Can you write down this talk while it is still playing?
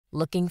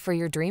Looking for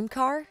your dream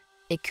car?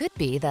 It could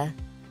be the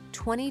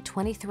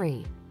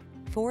 2023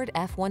 Ford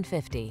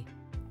F-150.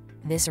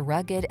 This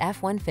rugged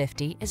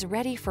F-150 is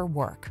ready for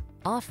work,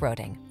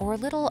 off-roading, or a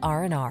little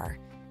R&R.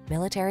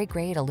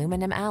 Military-grade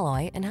aluminum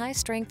alloy and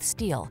high-strength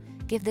steel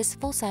give this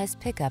full-size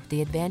pickup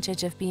the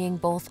advantage of being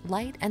both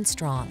light and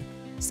strong,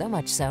 so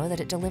much so that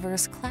it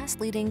delivers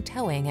class-leading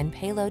towing and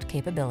payload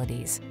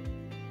capabilities.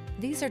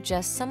 These are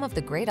just some of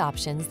the great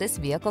options this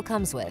vehicle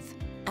comes with: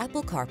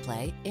 Apple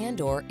CarPlay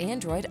and/or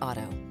Android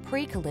Auto,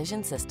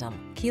 pre-collision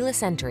system,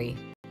 keyless entry,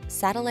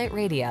 satellite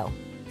radio,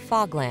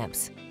 fog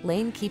lamps,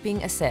 lane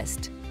keeping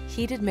assist,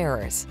 heated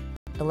mirrors,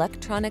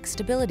 electronic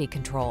stability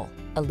control,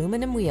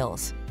 aluminum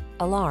wheels,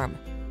 alarm.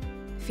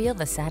 Feel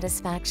the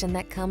satisfaction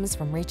that comes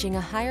from reaching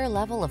a higher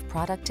level of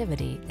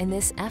productivity in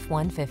this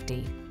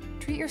F-150.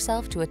 Treat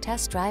yourself to a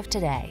test drive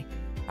today.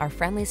 Our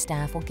friendly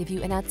staff will give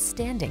you an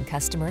outstanding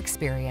customer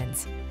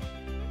experience.